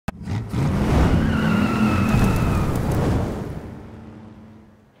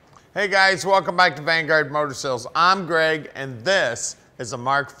Hey guys, welcome back to Vanguard Motor Sales. I'm Greg and this is a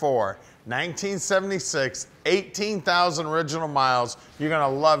Mark IV, 1976, 18,000 original miles. You're gonna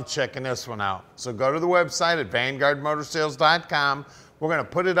love checking this one out. So go to the website at vanguardmotorsales.com. We're gonna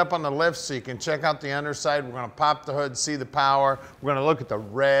put it up on the lift so you can check out the underside. We're gonna pop the hood, see the power. We're gonna look at the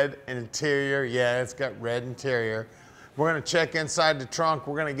red interior. Yeah, it's got red interior. We're gonna check inside the trunk.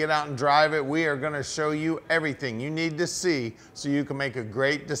 We're gonna get out and drive it. We are gonna show you everything you need to see so you can make a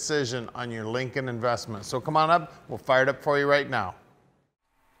great decision on your Lincoln investment. So come on up, we'll fire it up for you right now.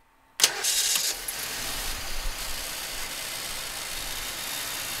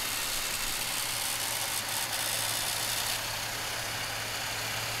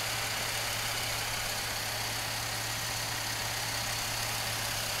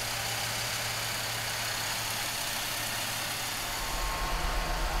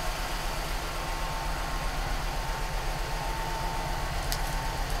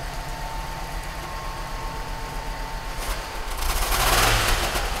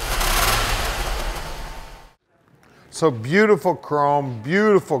 So beautiful chrome,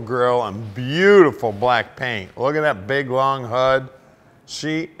 beautiful grille, and beautiful black paint. Look at that big long hood.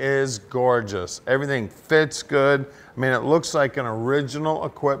 She is gorgeous. Everything fits good. I mean, it looks like an original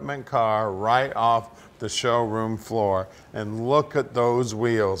equipment car right off the showroom floor. And look at those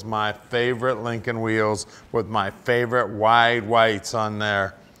wheels, my favorite Lincoln wheels with my favorite wide whites on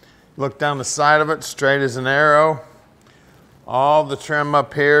there. Look down the side of it, straight as an arrow. All the trim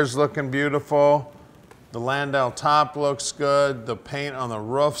up here is looking beautiful. The Landau top looks good. The paint on the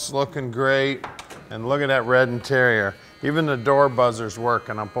roof's looking great. And look at that red interior. Even the door buzzer's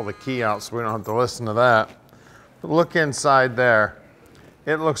working. I'll pull the key out so we don't have to listen to that. But look inside there.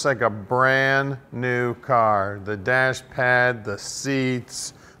 It looks like a brand new car. The dash pad, the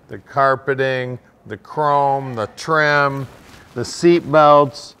seats, the carpeting, the chrome, the trim, the seat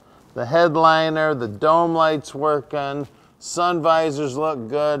belts, the headliner, the dome lights working. Sun visors look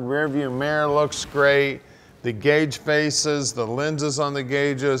good, rear view mirror looks great. The gauge faces, the lenses on the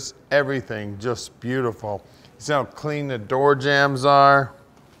gauges, everything just beautiful. See how clean the door jambs are.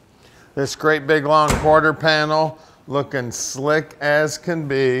 This great big long quarter panel looking slick as can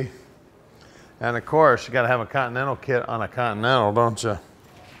be. And of course, you gotta have a Continental kit on a Continental, don't you?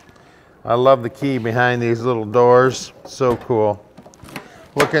 I love the key behind these little doors, so cool.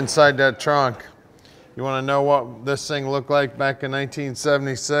 Look inside that trunk. You want to know what this thing looked like back in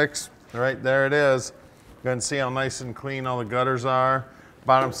 1976? Right there it is. You can see how nice and clean all the gutters are.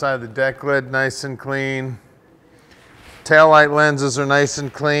 Bottom side of the deck lid, nice and clean. Taillight lenses are nice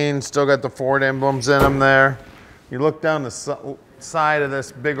and clean. Still got the Ford emblems in them there. You look down the side of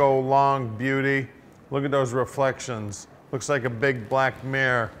this big old long beauty. Look at those reflections. Looks like a big black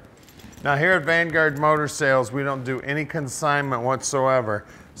mirror. Now here at Vanguard Motor Sales, we don't do any consignment whatsoever.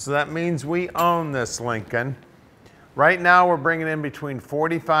 So that means we own this Lincoln. Right now we're bringing in between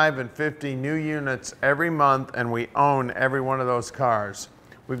 45 and 50 new units every month, and we own every one of those cars.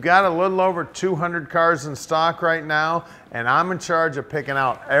 We've got a little over 200 cars in stock right now, and I'm in charge of picking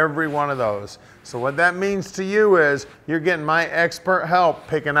out every one of those. So what that means to you is you're getting my expert help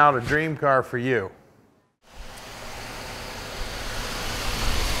picking out a dream car for you.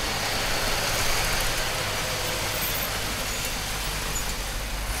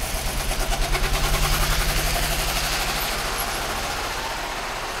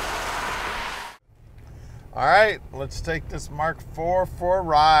 All right, let's take this Mark IV for a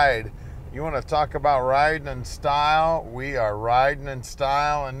ride. You want to talk about riding in style? We are riding in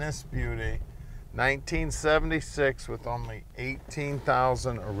style in this beauty. 1976 with only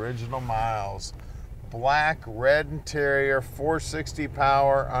 18,000 original miles. Black, red interior, 460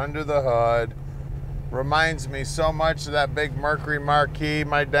 power under the hood. Reminds me so much of that big Mercury Marquis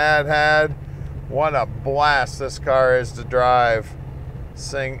my dad had. What a blast this car is to drive. This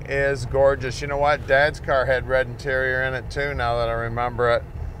thing is gorgeous. You know what? Dad's car had red interior in it too, now that I remember it.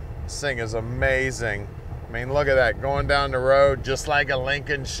 This thing is amazing. I mean, look at that, going down the road just like a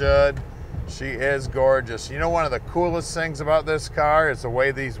Lincoln should. She is gorgeous. You know, one of the coolest things about this car is the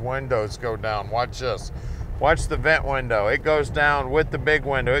way these windows go down. Watch this. Watch the vent window. It goes down with the big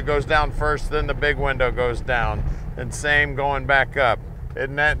window. It goes down first, then the big window goes down. And same going back up.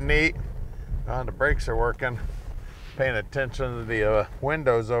 Isn't that neat? Oh, the brakes are working. Paying attention to the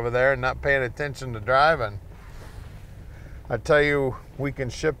windows over there and not paying attention to driving. I tell you, we can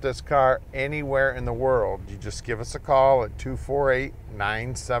ship this car anywhere in the world. You just give us a call at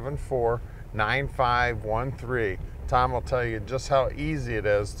 248-974-9513. Tom will tell you just how easy it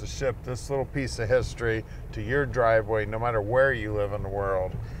is to ship this little piece of history to your driveway, no matter where you live in the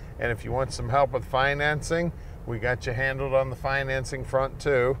world. And if you want some help with financing, we got you handled on the financing front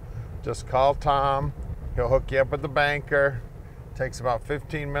too. just call Tom. He'll hook you up with the banker. Takes about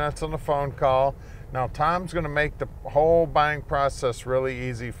 15 minutes on the phone call. Now Tom's gonna make the whole buying process really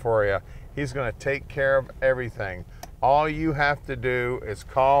easy for you. He's gonna take care of everything. All you have to do is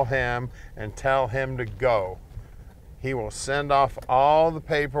call him and tell him to go. He will send off all the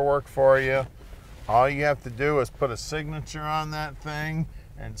paperwork for you. All you have to do is put a signature on that thing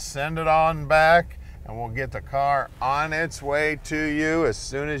and send it on back, and we'll get the car on its way to you as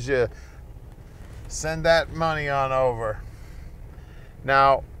soon as you send that money on over.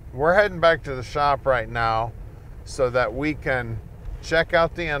 Now, we're heading back to the shop right now so that we can check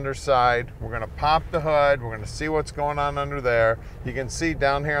out the underside. We're gonna pop the hood. We're gonna see what's going on under there. You can see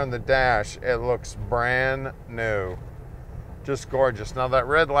down here on the dash, it looks brand new. Just gorgeous. Now that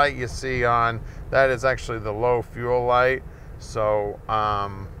red light you see on, that is actually the low fuel light. So,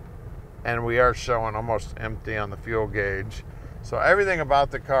 and we are showing almost empty on the fuel gauge. So everything about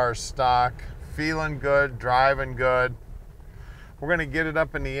the car is stock, feeling good, driving good. We're gonna get it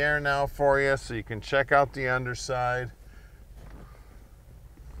up in the air now for you so you can check out the underside.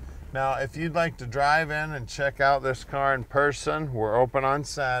 Now, if you'd like to drive in and check out this car in person, we're open on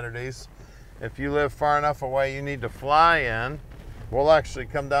Saturdays. If you live far enough away you need to fly in, we'll actually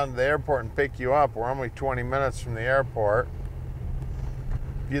come down to the airport and pick you up. We're only 20 minutes from the airport.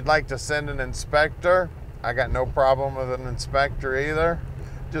 If you'd like to send an inspector, I got no problem with an inspector either.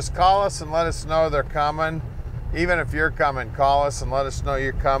 Just call us and let us know they're coming. Even if you're coming, call us and let us know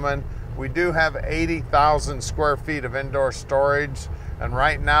you're coming. We do have 80,000 square feet of indoor storage, and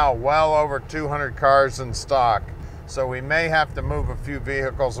right now, well over 200 cars in stock. So we may have to move a few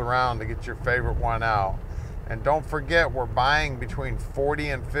vehicles around to get your favorite one out. And don't forget, we're buying between 40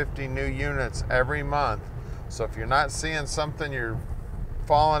 and 50 new units every month. So if you're not seeing something you're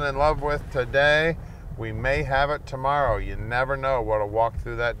falling in love with today, we may have it tomorrow. You never know what'll walk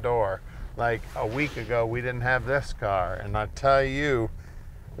through that door. Like a week ago, we didn't have this car, and I tell you,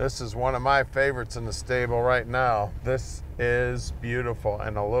 this is one of my favorites in the stable right now. This is beautiful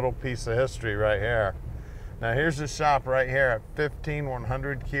and a little piece of history right here. Now here's the shop right here at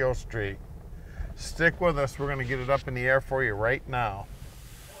 15100 Keel Street. Stick with us, we're gonna get it up in the air for you right now.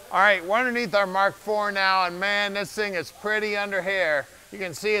 All right, we're underneath our Mark IV now, and man, this thing is pretty under here. You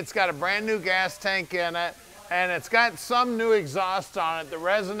can see it's got a brand new gas tank in it, and it's got some new exhaust on it. The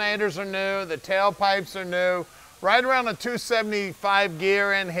resonators are new, the tailpipes are new. Right around a 275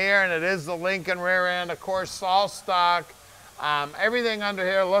 gear in here, and it is the Lincoln rear end, of course, all stock. Everything under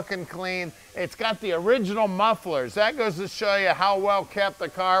here looking clean. It's got the original mufflers. That goes to show you how well kept the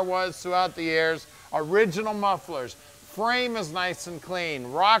car was throughout the years. Original mufflers. Frame is nice and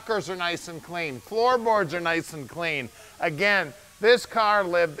clean. Rockers are nice and clean. Floorboards are nice and clean. Again, this car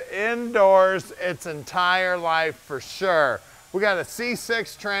lived indoors its entire life for sure. We got a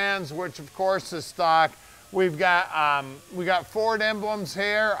C6 trans, which of course is stock. We got Ford emblems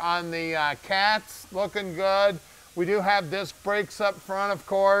here on the cats, looking good. We do have disc brakes up front, of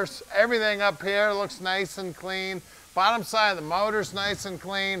course. Everything up here looks nice and clean. Bottom side of the motor's nice and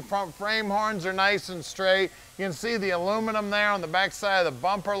clean. Front frame horns are nice and straight. You can see the aluminum there on the back side of the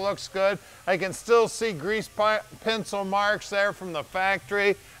bumper looks good. I can still see grease pencil marks there from the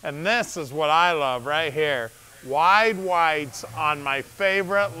factory. And this is what I love right here. Wide whites on my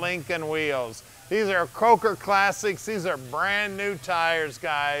favorite Lincoln wheels. These are Coker Classics. These are brand new tires,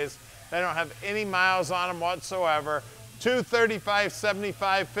 guys. They don't have any miles on them whatsoever.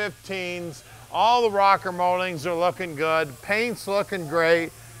 235/75 15s. All the rocker moldings are looking good. Paint's looking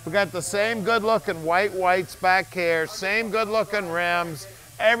great. We got the same good looking whites back here. Same good looking rims.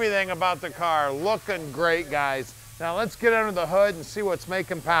 Everything about the car looking great, guys. Now let's get under the hood and see what's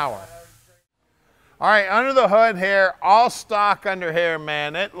making power. All right, under the hood here, all stock under here,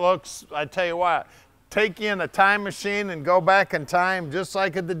 man. It looks, I tell you what, take you in a time machine and go back in time just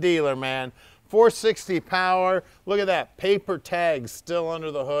like at the dealer, man. 460 power. Look at that, paper tags still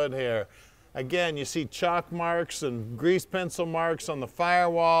under the hood here. Again, you see chalk marks and grease pencil marks on the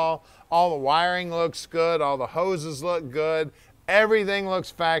firewall. All the wiring looks good. All the hoses look good. Everything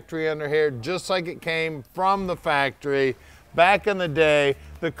looks factory under here, just like it came from the factory back in the day.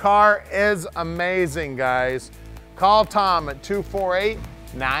 The car is amazing, guys. Call Tom at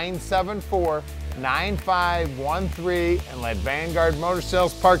 248-974-9513 and let Vanguard Motor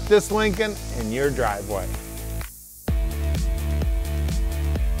Sales park this Lincoln in your driveway.